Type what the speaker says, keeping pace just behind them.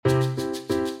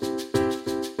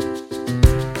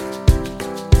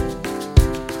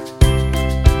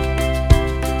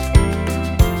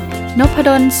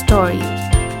Noppadan Story.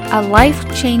 A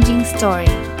life-changing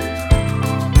story.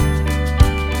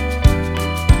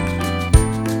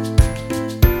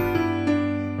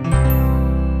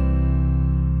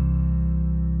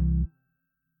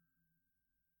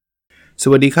ส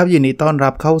วัสดีครับยินดีต้อนรั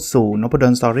บเข้าสู่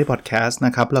Noppadan Story Podcast น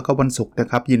ะครับแล้วก็วันศุกร์นะ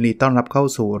ครับยินดีต้อนรับเข้า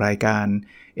สู่รายการ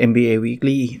MBA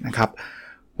Weekly นะครับ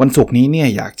วันศุกร์นี้เนี่ย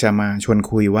อยากจะมาชวน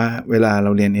คุยว่าเวลาเร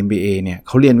าเรียน MBA เนี่ยเ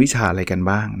ขาเรียนวิชาอะไรกัน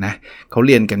บ้างนะเขาเ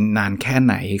รียนกันนานแค่ไ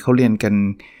หนเขาเรียน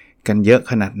กันเยอะ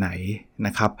ขนาดไหนน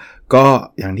ะครับก็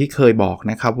อย่างที่เคยบอก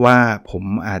นะครับว่าผม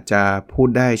อาจจะพูด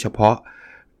ได้เฉพาะ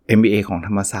MBA ของธ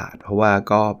รรมศาสตร์เพราะว่า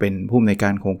ก็เป็นผู้อำนวยกา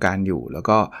รโครงการอยู่แล้ว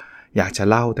ก็อยากจะ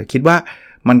เล่าแต่คิดว่า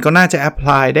มันก็น่าจะแอพพล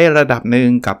ายได้ระดับหนึ่ง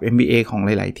กับ MBA ของห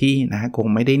ลายๆที่นะคง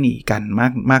ไม่ได้หนีกัน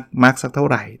มากสักเท่า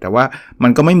ไหร่แต่ว่ามั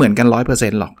นก็ไม่เหมือนกัน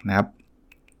 100% หรอกนะครับ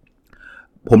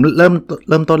ผมเ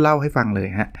ริ่มต้นเล่าให้ฟังเลย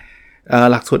ฮะ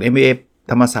หลักสูตร MBA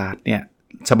ธรรมศาสตร์เนี่ย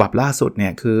ฉบับล่าสุดเนี่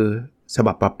ยคือฉ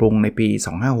บับปรับปรุงในปี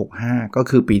2565ก็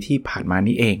คือปีที่ผ่านมา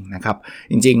นี้เองนะครับ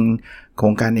จริงๆโคร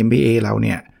งการ MBA เราเ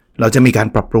นี่ยเราจะมีการ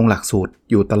ปรับปรุงหลักสูตร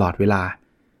อยู่ตลอดเวลา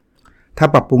ถ้า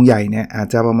ปรับปรุงใหญ่เนี่ยอาจ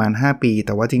จะประมาณ5ปีแ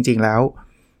ต่ว่าจริงๆแล้ว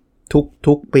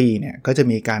ทุกปีเนี่ยก็จะ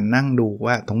มีการนั่งดู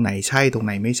ว่าตรงไหนใช่ตรงไห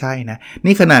นไม่ใช่นะ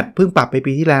นี่ขนาดเพิ่งปรับไป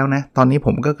ปีที่แล้วนะตอนนี้ผ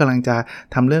มก็กำลังจะ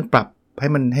ทำเรื่องปรับใ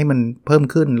ห้มันเพิ่ม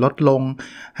ขึ้นลดลง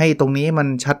ให้ตรงนี้มัน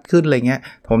ชัดขึ้นอะไรเงี้ย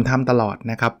ผมทำตลอด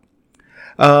นะครับ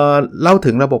เล่า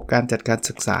ถึงระบบการจัดการ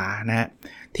ศึกษานะฮะ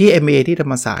ที่ MBA ที่ธร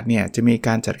รมศาสตร์เนี่ยจะมีก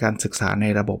ารจัดการศึกษาใน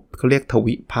ระบบเขาเรียกท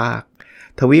วิภ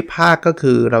าคก็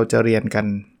คือเราจะเรียนกัน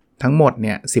ทั้งหมดเ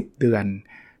นี่ย10เดือน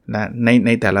นะใน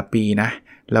แต่ละปีนะ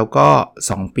แล้วก็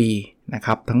2ปีนะค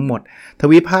รับทั้งหมดท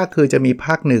วิภาคคือจะมีภ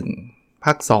าค1ภ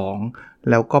าค2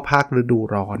แล้วก็ภาคฤดู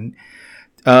ร้อน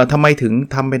ทำไมถึง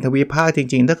ทำเป็นทวิภาคจ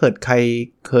ริงๆถ้าเกิดใคร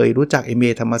เคยรู้จัก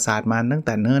MBA ธรรมศาสตร์มาตั้งแ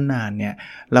ต่เนิ่นนานเนี่ย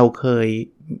เราเคย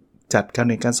จัดการเ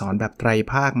รียนการสอนแบบไตร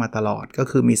ภาคมาตลอดก็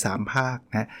คือมี3ภาค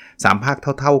นะ3ภาค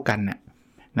เท่าๆกันนะ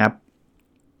ครับ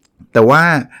แต่ว่า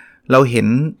เราเห็น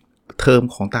เทอม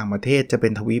ของต่างประเทศจะเป็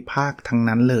นทวิภาคทั้ง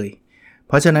นั้นเลยเ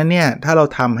พราะฉะนั้นเนี่ยถ้าเรา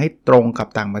ทำให้ตรงกับ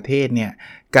ต่างประเทศเนี่ย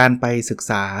การไปศึก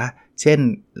ษาเช่น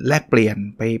แลกเปลี่ยน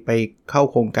ไปเข้า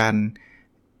โครงการ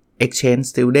exchange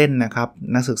student นะครับ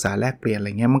นักศึกษาแลกเปลี่ยนอะไร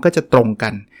เงี้ยมันก็จะตรงกั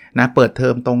นนะเปิดเทอ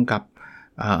มตรงกับ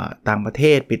ต่างประเท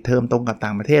ศปิดเทอมตรงกับต่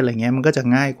างประเทศอะไรเงี้ยมันก็จะ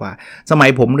ง่ายกว่าสมัย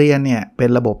ผมเรียนเนี่ยเป็น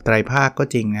ระบบไตรภาคก็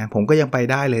จริงนะผมก็ยังไป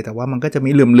ได้เลยแต่ว่ามันก็จะมี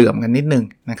เหลื่อมๆกันนิดนึง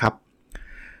นะครับ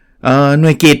หน่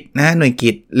วยกิตนะหน่วยกิ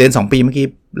ตเรียน2ปีเมื่อกี้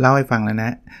เล่าให้ฟังแล้วน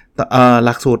ะห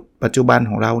ลักสูตรปัจจุบัน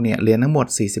ของเราเนี่ยเรียนทั้งหมด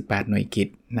48หน่วยกิต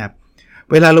นะครับ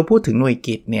เวลาเราพูดถึงหน่วย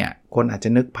กิตเนี่ยคนอาจจะ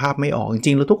นึกภาพไม่ออกจ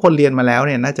ริงๆแล้วทุกคนเรียนมาแล้วเ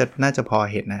นี่ยน่าจะพอ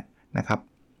เห็นนะครับ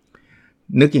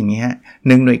นึกอย่างนี้ฮะ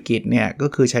1หน่วยกิตเนี่ยก็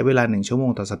คือใช้เวลา1ชั่วโม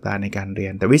งต่อสัปดาห์ในการเรีย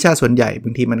นแต่วิชาส่วนใหญ่บ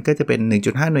างทีมันก็จะเป็น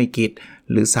 1.5 หน่วยกิต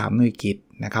หรือ3หน่วยกิต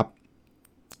นะครับ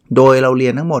โดยเราเรี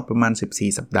ยนทั้งหมดประมาณ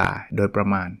14สัปดาห์โดยประ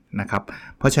มาณนะครับ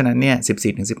เพราะฉะนั้นเนี่ย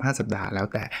 14-15 สัปดาห์แล้ว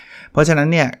แต่เพราะฉะนั้น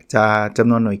เนี่ยจะจ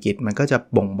ำนวนหน่วยกิตมันก็จะ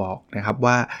บ่งบอกนะครับ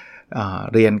ว่า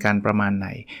เรียนกันประมาณไหน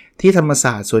ที่ธรรมศ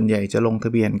าสตร์ส่วนใหญ่จะลงทะ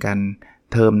เบียนกัน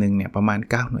เทอมนึงเนี่ยประมาณ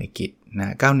9หน่วยกิตน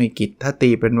ะ9หน่วยกิตถ้าตี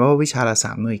เป็นว่าวิชาละ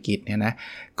3หน่วยกิตเนี่ยนะ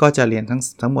ก็จะเรียน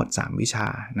ทั้งหมด3วิชา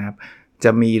นะครับจ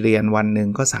ะมีเรียนวันนึง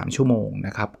ก็3ชั่วโมงน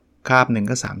ะครับคาบนึง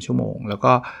ก็3ชั่วโมงแล้ว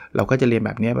ก็เราก็จะเรียนแ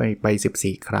บบนี้ไป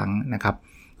14ครั้งนะครับ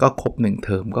ก็ครบ1เท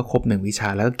อมก็ครบ1วิชา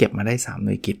แล้วก็เก็บมาได้3ห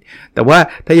น่วยกิตแต่ว่า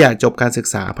ถ้าอยากจบการศึก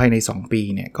ษาภายใน2ปี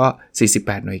เนี่ยก็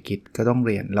48หน่วยกิตก็ต้องเ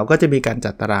รียนเราก็จะมีการ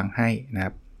จัดตารางให้นะค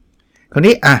รับคราว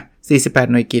นี้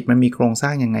48หน่วยกิตมันมีโครงสร้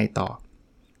างยังไงต่อ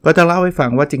ก็จะเล่าให้ฟัง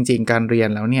ว่าจริงๆการเรียน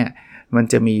แล้วเนี่ยมัน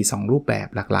จะมี2รูปแบบ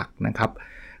หลักๆนะครับ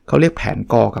เขาเรียกแผน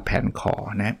กอกับแผนขอ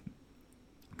นะ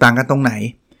ต่างกันตรงไหน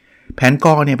แผนก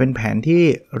อเนี่ยเป็นแผนที่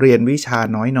เรียนวิชา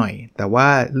น้อยหน่อยแต่ว่า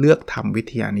เลือกทำวิ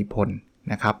ทยานิพนธ์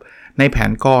นะครับในแผ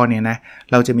นกอเนี่ยนะ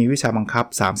เราจะมีวิชาบังคับ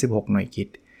36หน่วยกิต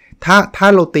ถ้า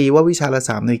เราตีว่าวิชาละ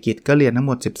3หน่วยกิตก็เรียนทั้งห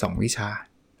มด12วิชา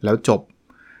แล้วจบ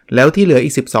แล้วที่เหลืออี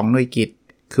ก12หน่วยกิต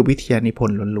คือวิทยานิพน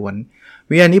ธ์ล้วนๆ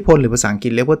วิทยานิพนธ์หรือภาษาอังกฤ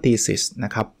ษเรียกว่า thesis น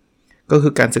ะครับก็คื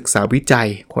อการศึกษาวิจัย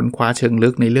ค้นคว้าเชิงลึ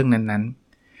กในเรื่องนั้น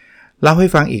ๆเล่าให้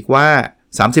ฟังอีกว่า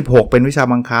36เป็นวิชา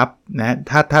บังคับนะ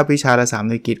ถ้าวิชาละ3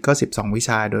หน่วยกิตก็12วิช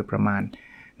าโดยประมาณ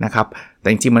นะครับแต่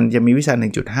จริงๆมันจะมีวิชา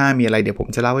 1.5 มีอะไรเดี๋ยวผม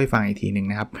จะเล่าให้ฟังอีกทีนึง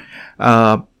นะครับ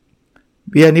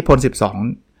วิทยานิพนธ์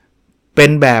12เป็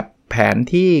นแบบแผน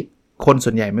ที่คนส่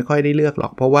วนใหญ่ไม่ค่อยได้เลือกหรอ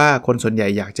กเพราะว่าคนส่วนใหญ่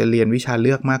อยากจะเรียนวิชาเ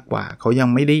ลือกมากกว่าเขายัง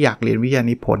ไม่ได้อยากเรียนวิทยา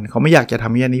นิพนธ์เขาไม่อยากจะท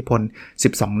ำวิทยานิพนธ์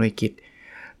12หน่วยกิต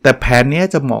แต่แผนนี้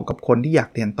จะเหมาะกับคนที่อยาก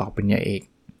เรียนต่อปริญญาเอก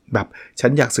แบบฉั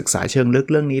นอยากศึกษาเชิงลึก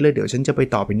เรื่องนี้เลยเดี๋ยวฉันจะไป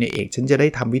ต่อปริญญาเอกฉันจะได้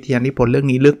ทำวิทยานิพนธ์เรื่อง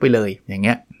นี้ลึกไปเลยอย่างเ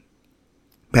งี้ย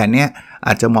แผนเนี้ยอ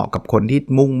าจจะเหมาะกับคนที่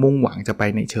มุ่งหวังจะไป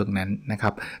ในเชิงนั้นนะครั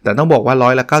บแต่ต้องบอกว่า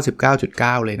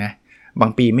99.9 เลยนะ บา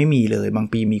งปีไม่มีเลยบาง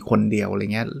ปีมีคนเดียวอะไร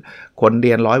เงี้ยคนเ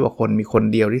รียน100 กว่าคนมีคน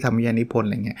เดียวที่ทำวิทยานิพนธ์อ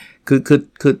ะไรเงี้ย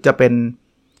คือจะเ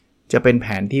ป็นแผ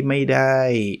นที่ไม่ได้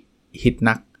ฮิต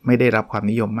นักไม่ได้รับความ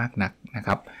นิยมมากนักนะค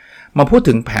รับมาพูด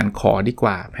ถึงแผนขอดีก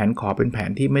ว่าแผนขอเป็นแผน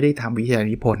ที่ไม่ได้ทำวิทยา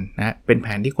นิพนธ์นะเป็นแผ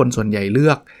นที่คนส่วนใหญ่เลื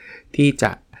อกที่จ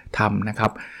ะทำนะครั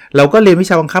บเราก็เรียนวิ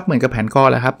ชาบังคับเหมือนกับแผนก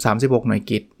แหละครับ36หน่วย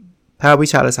กิตถ้าวิ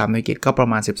ชาละ3หน่วยกิตก็ประ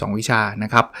มาณ12วิชาน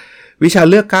ะครับวิชา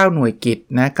เลือก9หน่วยกิต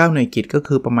นะ9หน่วยกิตก็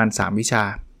คือประมาณ3วิชา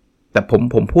แต่ผ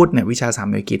มพูดเนี่ยวิชา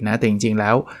3หน่วยกิตนะแต่จริงๆแล้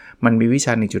วมันมีวิช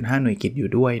า 1.5 หน่วยกิตอยู่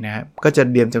ด้วยนะก็จะ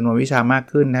เรียนจำนวนวิชามาก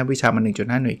ขึ้นนะวิชามัน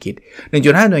 1.5 หน่วยกิต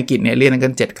 1.5 หน่วยกิตเนี่ยเรียนกั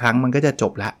น7ครั้งมันก็จะจ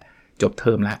บเท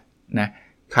อมละนะ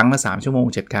ครั้งละ3ชั่วโมง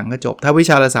7ครั้งก็จบถ้าวิ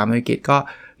ชาละ3หน่วยกิตก็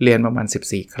เรียนประมาณ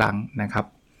14ครั้งนะครับ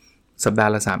สัปดา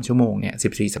ห์ละ3ชั่วโมงเนี่ย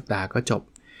14สัปดาห์ก็จบ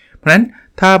เพราะฉะนั้น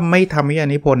ถ้าไม่ทำวิทยา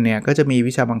นิพนธ์เนี่ยก็จะมี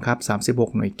วิชาบังคับ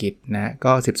36หน่วยกิตนะ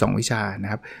ก็12วิชาน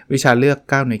ะครับวิชาเลือก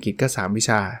9หน่วยกิตก็3วิ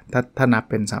ชาถ้านับ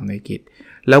เป็น3หน่วยกิต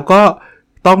แล้วก็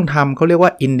ต้องทำเขาเรียกว่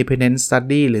า independent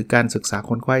study หรือการศึกษา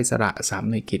ค้นคว้าอิสระ3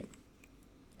หน่วยกิต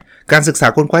การศึกษา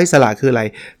ค้นคว้าอิสระคืออะไร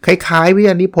คล้ายๆวิท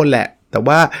ยานิพนธ์แหละแต่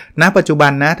ว่าณปัจจุบั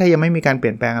นนะถ้ายังไม่มีการเป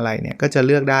ลี่ยนแปลงอะไรเนี่ยก็จะเ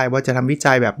ลือกได้ว่าจะทำวิ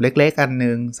จัยแบบเล็กๆอัน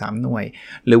นึง3หน่วย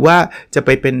หรือว่าจะไป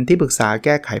เป็นที่ปรึกษาแ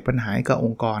ก้ไขปัญหากับอ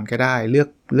งค์กรก็ได้เ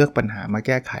ลือกปัญหามาแ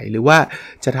ก้ไขหรือว่า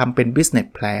จะทำเป็น business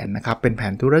plan นะครับเป็นแผ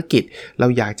นธุรกิจเรา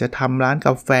อยากจะทำร้านก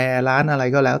าแฟร้านอะไร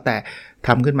ก็แล้วแต่ท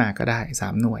ำขึ้นมาก็ได้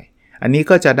3หน่วยอันนี้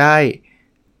ก็จะได้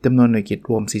จำนวนหน่วยกิต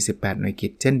รวม48หน่วยกิ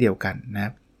ตเช่นเดียวกันน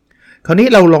ะคราวนี้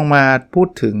เราลองมาพูด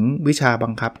ถึงวิชาบั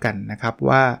งคับกันนะครับ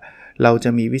ว่าเราจะ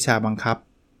มีวิชาบังคับ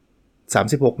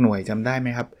36หน่วยจำได้ไหม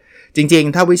ครับจริง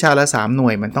ๆถ้าวิชาละ3หน่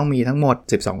วยมันต้องมีทั้งหมด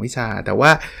12วิชาแต่ว่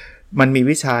ามันมี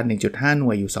วิชา 1.5 หน่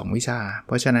วยอยู่2วิชาเพ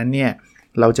ราะฉะนั้นเนี่ย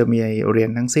เราจะมีเรียน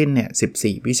ทั้งสิ้นเนี่ย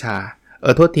14วิชา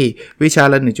โทษทีวิชา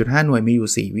ละ 1.5 หน่วยมีอ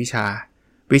ยู่4วิชา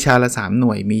วิชาละ3ห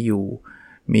น่วยมีอ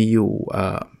ยู่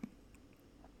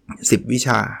10วิช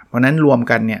าเพราะนั้นรวม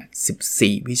กันเนี่ย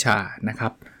14วิชานะครั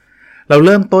บเราเ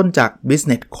ริ่มต้นจาก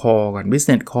business core ก่อน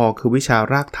business core คือวิชา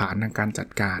รากฐานทางการจัด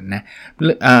การนะ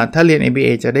ถ้าเรียน MBA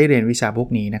จะได้เรียนวิชาพวก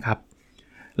นี้นะครับ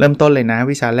เริ่มต้นเลยนะ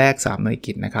วิชาแรก3หน่วย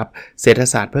กิตนะครับเศรษฐ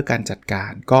ศาสตร์เพื่อการจัดกา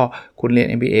รก็คุณเรียน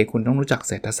MBA คุณต้องรู้จัก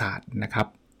เศรษฐศาสตร์นะครับ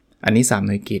อันนี้3ห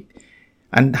น่วยกิต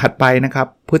อันถัดไปนะครับ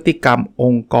พฤติกรรมอ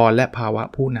งค์กรและภาวะ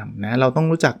ผู้นำนะเราต้อง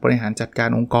รู้จักบริหารจัดการ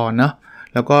องค์กรเนาะ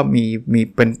แล้วก็มี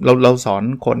เป็นเราสอน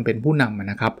คนเป็นผู้นำ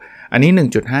นะครับอันนี้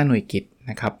 1.5 หน่วยกิต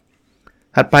นะครับ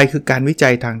ถัดไปคือการวิจั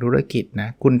ยทางธุรกิจนะ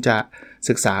คุณจะ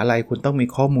ศึกษาอะไรคุณต้องมี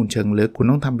ข้อมูลเชิงลึกคุณ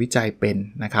ต้องทำวิจัยเป็น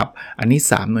นะครับอันนี้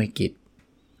3หน่วยกิต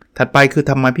ถัดไปคือ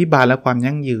ธรรมาภิบาลและความ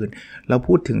ยั่งยืนเรา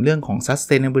พูดถึงเรื่องของ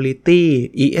sustainability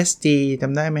ESG จ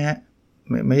ำได้ไหมฮะ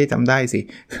ไม่ได้จำได้สิ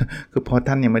คือเพราะ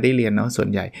ท่านยังไม่ได้เรียนเนาะส่วน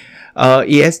ใหญ่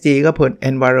ESG ก็เป็น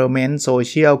environment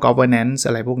social governance อ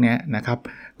ะไรพวกนี้นะครับ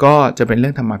ก็จะเป็นเรื่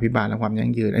องธรรมาภิบาลและความยั่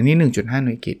งยืนอันนี้ 1.5 ห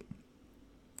น่วยกิต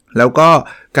แล้วก็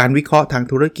การวิเคราะห์ทาง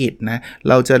ธุรกิจนะ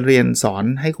เราจะเรียนสอน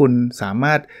ให้คุณสาม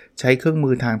ารถใช้เครื่องมื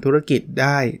อทางธุรกิจไ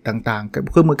ด้ต่าง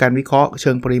ๆเครื่องมือการวิเคราะห์เ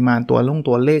ชิงปริมาณตั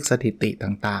วเลขสถิติ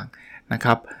ต่างๆนะค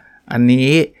รับอันนี้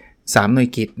3หน่วย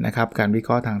กิตนะครับการวิเค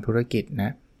ราะห์ทางธุรกิจน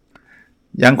ะ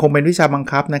ยังคงเป็นวิชาบัง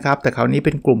คับนะครับแต่คราวนี้เ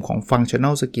ป็นกลุ่มของ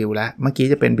functional skill แล้วเมื่อกี้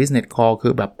จะเป็น business core คื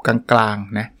อแบบกลาง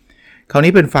ๆนะคราว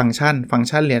นี้เป็นฟังก์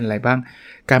ชันเรียนอะไรบ้าง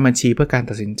การบัญชีเพื่อการ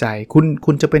ตัดสินใจ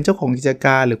คุณจะเป็นเจ้าของกิจก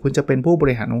ารหรือคุณจะเป็นผู้บ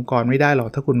ริหารองค์กรไม่ได้หรอก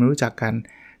ถ้าคุณไม่รู้จักกัน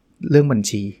เรื่องบัญ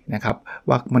ชีนะครับ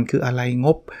ว่ามันคืออะไรง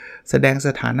บแสดงส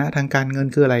ถานะทางการเงิน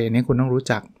คืออะไรอันนี้คุณต้องรู้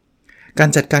จักการ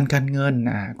จัดการการเงิน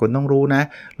คุณต้องรู้นะ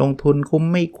ลงทุนคุ้ม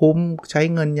ไม่คุ้มใช้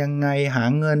เงินยังไงหา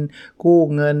เงินกู้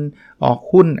เงินออก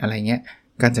หุ้นอะไรเงี้ย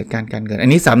การจัดการการเงินอัน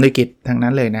นี้3หน่วยกิตทั้ง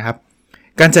นั้นเลยนะครับ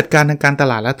การจัดการทางการต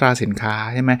ลาดและตราสินค้า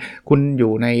ใช่ไหมคุณอ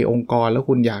ยู่ในองค์กรแล้ว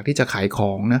คุณอยากที่จะขายข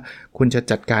องนะคุณจะ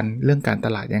จัดการเรื่องการต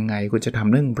ลาดยังไงคุณจะท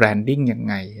ำเรื่องแบรนดิ้งยัง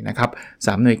ไงนะครับ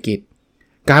3หน่วยกิต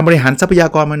การบริหารทรัพยา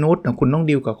กรมนุษย์คุณต้อง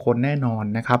ดีลกับคนแน่นอน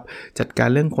นะครับจัดการ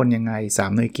เรื่องคนยังไง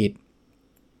3หน่วยกิต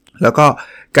แล้วก็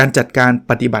การจัดการ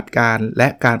ปฏิบัติการและ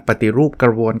การปฏิรูปกร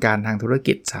ะบวนการทางธุร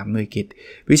กิจ3หน่วยกิต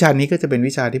วิชานี้ก็จะเป็น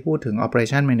วิชาที่พูดถึง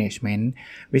operation management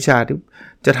วิชาที่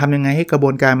จะทำยังไงให้กระบ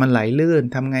วนการมันไหลลื่น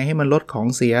ทำไงให้มันลดของ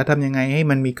เสียทำยังไงให้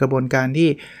มันมีกระบวนการที่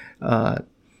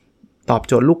ตอบ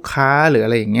โจทย์ลูกค้าหรืออะ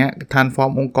ไรอย่างเงี้ย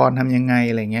transform องค์กรทำยังไง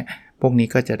อะไรเงี้ยพวกนี้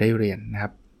ก็จะได้เรียนนะครั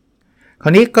บครา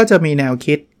วนี้ก็จะมีแนว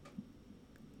คิด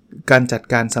การจัด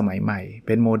การสมัยใหม่เ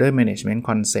ป็น modern management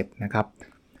concept นะครับ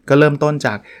ก็เริ่มต้นจ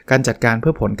ากการจัดการเ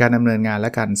พื่อผลการดำเนินงานและ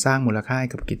การสร้างมูลค่าให้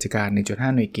กับกิจการ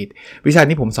 1.5 หน่วยกิตวิชา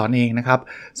นี้ผมสอนเองนะครับ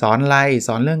สอนอะไรส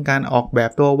อนเรื่องการออกแบ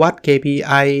บตัววัด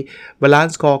KPI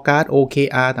Balance Scorecard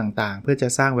OKR ต่างๆเพื่อจะ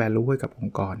สร้าง value ให้กับอง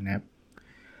ค์กรนะครับ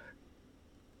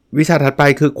วิชาถัดไป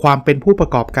คือความเป็นผู้ปร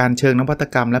ะกอบการเชิงนวัต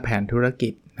กรรมและแผนธุรกิ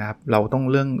จนะครับเราต้อง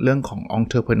เรื่องของ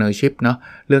entrepreneurship เนาะ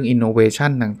เรื่อง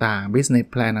innovation ต่างๆ business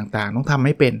plan ต่างๆต้องทำใ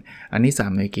ห้เป็นอันนี้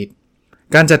3หน่วยกิต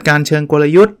การจัดการเชิงกล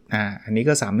ยุทธ์อันนี้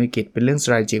ก็3หน่วยกิตเป็นเรื่อง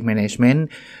strategic management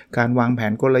การวางแผ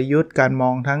นกลยุทธ์การม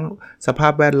องทั้งสภา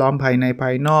พแวดล้อมภายในภา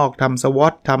ยนอกทำ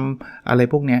SWOT ทำอะไร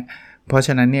พวกเนี้ยเพราะฉ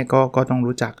ะนั้นเนี่ยก็ต้อง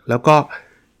รู้จักแล้วก็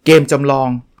เกมจำลอง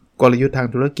กลยุทธ์ทาง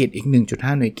ธุรกิจอีก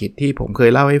 1.5 หน่วยกิตที่ผมเคย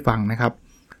เล่าให้ฟังนะครับ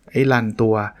ไอ้รันตั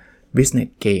ว business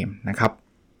game นะครับ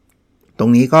ตร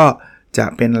งนี้ก็จะ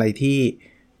เป็นอะไรที่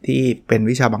เป็น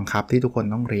วิชาบังคับที่ทุกคน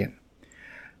ต้องเรียน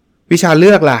วิชาเ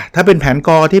ลือกล่ะถ้าเป็นแผนก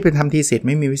อที่เป็นทำทีสิทธิ์ไ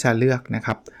ม่มีวิชาเลือกนะค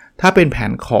รับถ้าเป็นแผ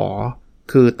นขอ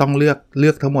คือต้องเลื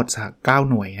อกทั้งหมด9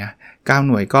หน่วยนะ9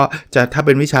หน่วยก็จะถ้าเ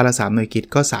ป็นวิชาละ3หน่วยกิต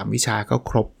ก็3วิชาก็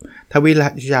ครบถ้าวิ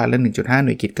ชาละ 1.5 ห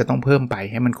น่วยกิตก็ต้องเพิ่มไป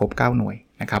ให้มันครบ9หน่วย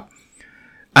นะครับ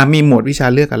มีหมวดวิชา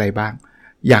เลือกอะไรบ้าง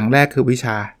อย่างแรกคือวิช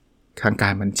าทางกา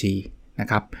รบัญชีนะ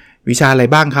ครับวิชาอะไร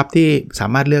บ้างครับที่สา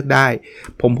มารถเลือกได้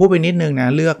ผมพูดไปนิดนึงนะ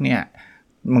เลือกเนี่ย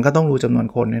มันก็ต้องรู้จำนวน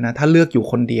คนด้วยนะถ้าเลือกอยู่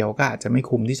คนเดียวก็อาจจะไม่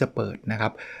คุ้มที่จะเปิดนะครั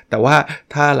บแต่ว่า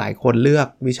ถ้าหลายคนเลือก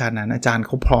วิชานั้นอาจารย์เข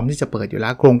าพร้อมที่จะเปิดอยู่แล้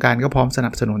วโครงการก็พร้อมส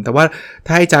นับสนุนแต่ว่า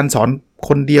ถ้าอาจารย์สอน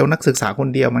คนเดียวนักศึกษาคน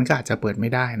เดียวมันก็อาจจะเปิดไม่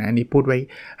ได้นะอันนี้พูดไว้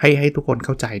ให้ทุกคนเ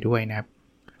ข้าใจด้วยนะครับ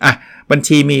บัญ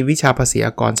ชีมีวิชาภาษีอ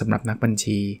ากรสำหรับนักบัญ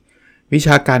ชีวิช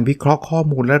าการวิเคราะห์ข้อ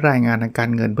มูลและรายงานทางการ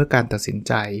เงินเพื่อการตัดสินใ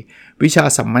จวิชา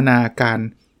สัมมนาการ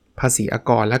ภาษีอา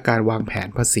กรและการวางแผน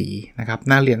ภาษีนะครับ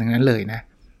น่าเรียนทั้งนั้นเลยนะ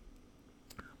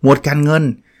หมวดการเ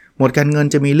งิน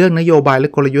จะมีเรื่องนโยบายและ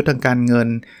กลยุทธ์ทางการเงิน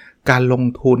การลง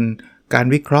ทุนการ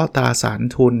วิเคราะห์ตราสาร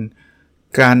ทุน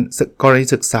กรณี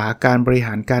ศึกษาการบริห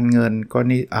ารการเงิน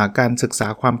การศึกษา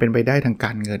ความเป็นไปได้ทางก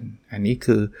ารเงินอันนี้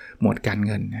คือหมวดการเ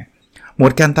งินนะหมว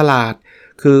ดการตลาด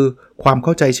คือความเ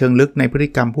ข้าใจเชิงลึกในพฤติ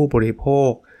กรรมผู้บริโภค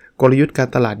กลยุทธ์การ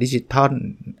ตลาดดิจิทัล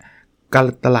การ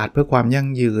ตลาดเพื่อความยั่ง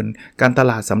ยืนการต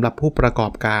ลาดสำหรับผู้ประกอ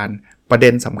บการประเด็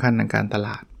นสำคัญทางการตล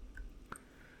าด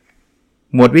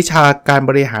หมวดวิชาการ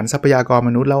บริหารทรัพยากรม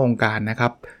นุษย์และองค์การนะครั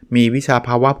บมีวิชาภ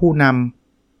าวะผู้น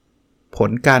ำผ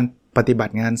ลการปฏิบั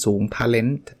ติงานสูง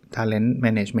talent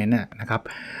management นะครับ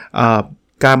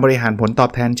การบริหารผลตอ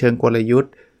บแทนเชิงกลยุท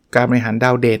ธ์การบริหารด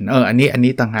าวเด่นอัน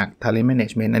นี้ต่างหาก talent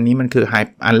management อันนี้มันคือ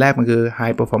อันแรกมันคือ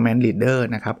high performance leader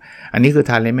นะครับอันนี้คือ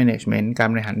talent management การ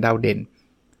บริหารดาวเด่น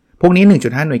พวกนี้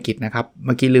 1.5 หน่วยกิตนะครับเ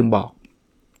มื่อกี้ลืมบอก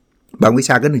บางวิช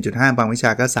าก็ 1.5 บางวิช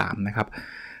าก็3นะครับ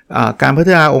การพัฒ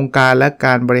นาองค์การและก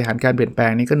ารบริหารการเปลี่ยนแปล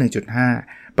งนี่ก็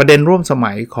 1.5 ประเด็นร่วมส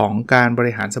มัยของการบ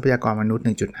ริหารทรัพยากรมนุษย์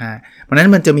 1.5 เพราะนั้น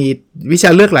มันจะมีวิชา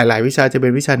เลือกหลายๆวิชาจะเป็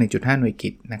นวิชา 1.5 หน่วยกิ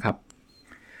ตนะครับ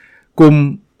กลุ่ม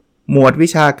หมวดวิ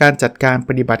ชาการจัดการป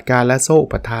ฏิบัติการและโซ่อุ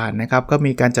ปทานนะครับก็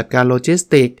มีการจัดการโลจิส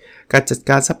ติกการจัด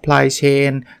การซัพพลายเช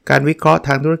นการวิเคราะห์ท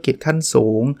างธุรกิจขั้นสู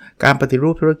งการปฏิรู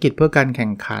ปธุรกิจเพื่อการแข่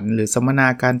งขันหรือสัมมนา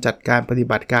การจัดการปฏิ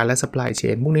บัติการและซัพพลายเช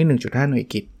นพวกนี้ 1.5 หน่วย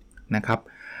กิตนะครับ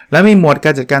แล้วมีหมวดก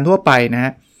ารจัดการทั่วไปนะฮ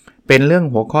ะเป็นเรื่อง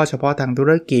หัวข้อเฉพาะทางธุ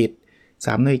รกิจ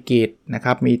3หน่วยกิตนะค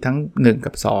รับมีทั้ง1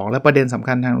กับ2และประเด็นสำ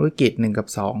คัญทางธุรกิจ1กับ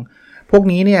2พวก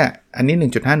นี้เนี่ยอันนี้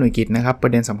 1.5 หน่วยกิตนะครับปร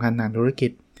ะเด็นสำคัญทางธุรกิ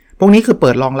จพวกนี้คือเ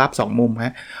ปิดรองรับ2มุมฮ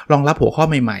ะรองรับหัวข้อ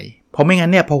ใหม่ๆเพราะไม่งั้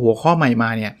นเนี่ยพอหัวข้อใหม่มา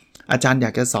เนี่ยอาจารย์อย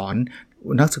ากจะสอน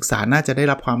นักศึกษาน่าจะได้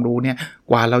รับความรู้เนี่ย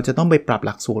กว่าเราจะต้องไปปรับห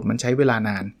ลักสูตรมันใช้เวลาน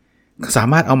านสา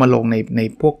มารถเอามาลงใน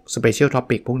พวก special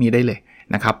topic พวกนี้ได้เลย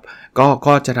นะครับ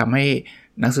ก็จะทำให้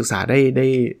นักศึกษาไ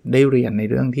ด้เรียนใน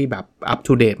เรื่องที่แบบ up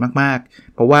to date มาก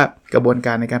ๆเพราะว่ากระบวนก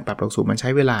ารในการปรับหลักสูตรมันใช้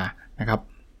เวลานะครับ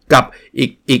กับ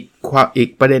อีก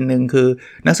ประเด็นหนึ่งคือ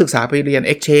นักศึกษาไปเรียน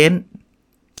exchange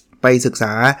ไปศึกษ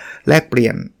าแลกเปลี่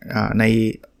ยนใน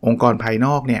องค์กรภายน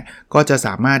อกเนี่ยก็จะส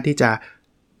ามารถที่จะ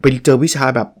ไปเจอวิชา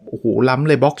แบบโอ้โหล้ำ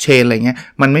เลยบล็อกเชนอะไรเงี้ย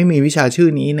มันไม่มีวิชาชื่อ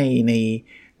นี้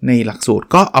ในหลักสูตร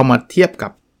ก็เอามาเทียบกั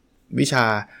บวิชา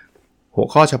หัว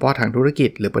ข้อเฉพาะทางธุรกิจ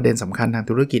หรือประเด็นสำคัญทาง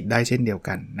ธุรกิจได้เช่นเดียว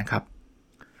กันนะครับ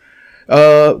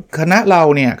คณะเร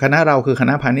าคือค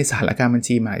ณะพาณิชย์ศาสตร์และการบัญ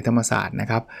ชีมหาวิทยาลัยธรรมศาสตร์นะ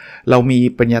ครับเรามี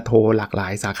ปริญญาโทหลากหลา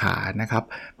ยสาขานะครับ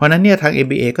เพราะนั้นเนี่ยทาง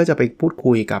MBA ก็จะไปพูด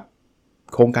คุยกับ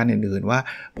โครงการอื่นๆว่า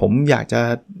ผมอยากจะ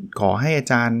ขอให้อา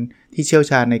จารย์ที่เชี่ยว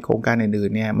ชาญในโครงการอื่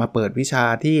นๆเนี่ยมาเปิดวิชา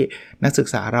ที่นักศึก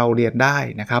ษาเราเรียนได้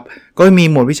นะครับก็มี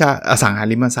หมวดวิชาอสังหา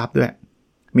ริมทรัพย์ด้วย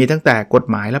มีตั้งแต่กฎ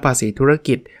หมายและภาษีธุร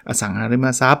กิจอสังหาริม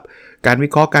ทรัพย์การวิ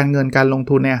เคราะห์การเงินการลง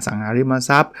ทุนในอสังหาริม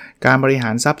ทรัพย์การบริหา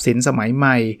รทรัพย์สินสมัยให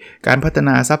ม่การพัฒน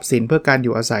าทรัพย์สินเพื่อการอ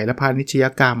ยู่อาศัยและพาณิชย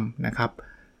กรรมนะครับ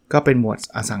ก็เป็นหมวด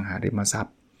อสังหาริมทรัพ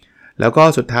ย์แล้วก็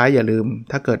สุดท้ายอย่าลืม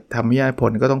ถ้าเกิดทำวิทยาผ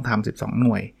ลก็ต้องทำ12ห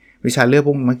น่วยวิชาเลือกพ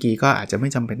วกเมื่อกี้ก็อาจจะไม่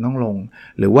จำเป็นต้องลง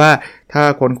หรือว่าถ้า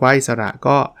ค้นคว้าอิสระ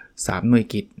ก็3หน่วย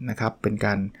กิตนะครับเป็นก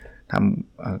ารท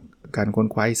ำการค้น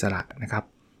คว้าอิสระนะครับ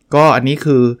ก็อันนี้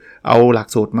คือเอาหลัก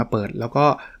สูตรมาเปิดแล้วก็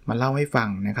มาเล่าให้ฟัง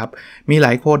นะครับมีหล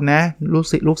ายคนนะลูก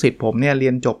ศิษย์ผมเนี่ยเรี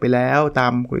ยนจบไปแล้วตา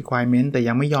ม requirement แต่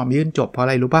ยังไม่ยอมยื่นจบเพราะอะ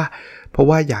ไรรู้ป่ะเพราะ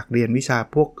ว่าอยากเรียนวิชา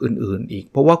พวกอื่นๆอีก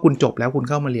เพราะว่าคุณจบแล้วคุณ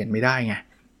เข้ามาเรียนไม่ได้ไง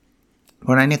เพร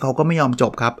าะนั้นเนี่ยเขาก็ไม่ยอมจ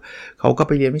บครับเขาก็ไ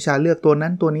ปเรียนวิชาเลือกตัวนั้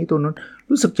นตัวนี้ตัวนู้น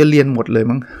รู้สึกจะเรียนหมดเลย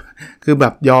มั้งคือแบ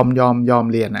บยอม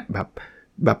เรียนอะแบ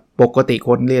บปกติค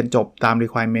นเรียนจบตาม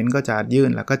requirement ก็จะยื่น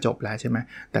แล้วก็จบแล้วใช่ไหม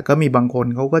แต่ก็มีบางคน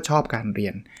เขาก็ชอบการเรี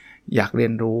ยนอยากเรีย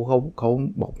นรู้เขา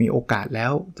บอกมีโอกาสแล้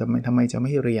วทำไมจะไ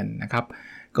ม่เรียนนะครับ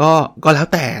ก็แล้ว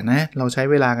แต่นะเราใช้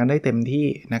เวลากันได้เต็มที่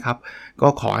นะครับก็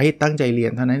ขอให้ตั้งใจเรีย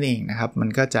นเท่านั้นเองนะครับมัน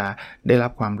ก็จะได้รั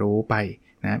บความรู้ไป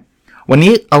นะวัน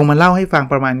นี้เอามาเล่าให้ฟัง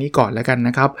ประมาณนี้ก่อนแล้วกันน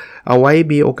ะครับเอาไว้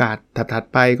มีโอกาสถัด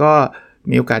ไปก็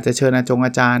มีโอกาสจะเชิญอา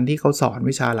จารย์ที่เขาสอน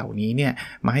วิชาเหล่านี้เนี่ย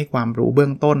มาให้ความรู้เบื้อ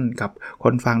งต้นกับค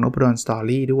นฟังนพดลสตอ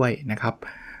รี่ด้วยนะครับ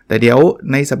แต่เดี๋ยว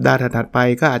ในสัปดาห์ถัดไป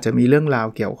ก็อาจจะมีเรื่องราว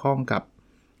เกี่ยวข้องกับ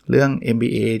เรื่อง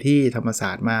MBA ที่ธรรมศา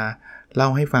สตร์มาเล่า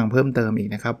ให้ฟังเพิ่มเติมอีก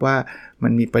นะครับว่ามั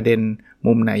นมีประเด็น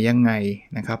มุมไหนยังไง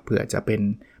นะครับเผื่อจะเป็น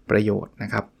ประโยชน์นะ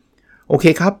ครับโอเค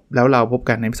ครับแล้วเราพบ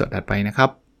กันในตอนถัดไปนะครับ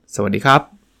สวัสดีครับ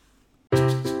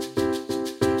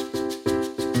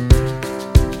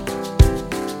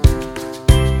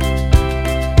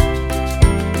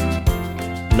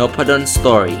Noppadan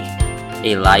Story,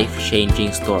 a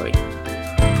life-changing story.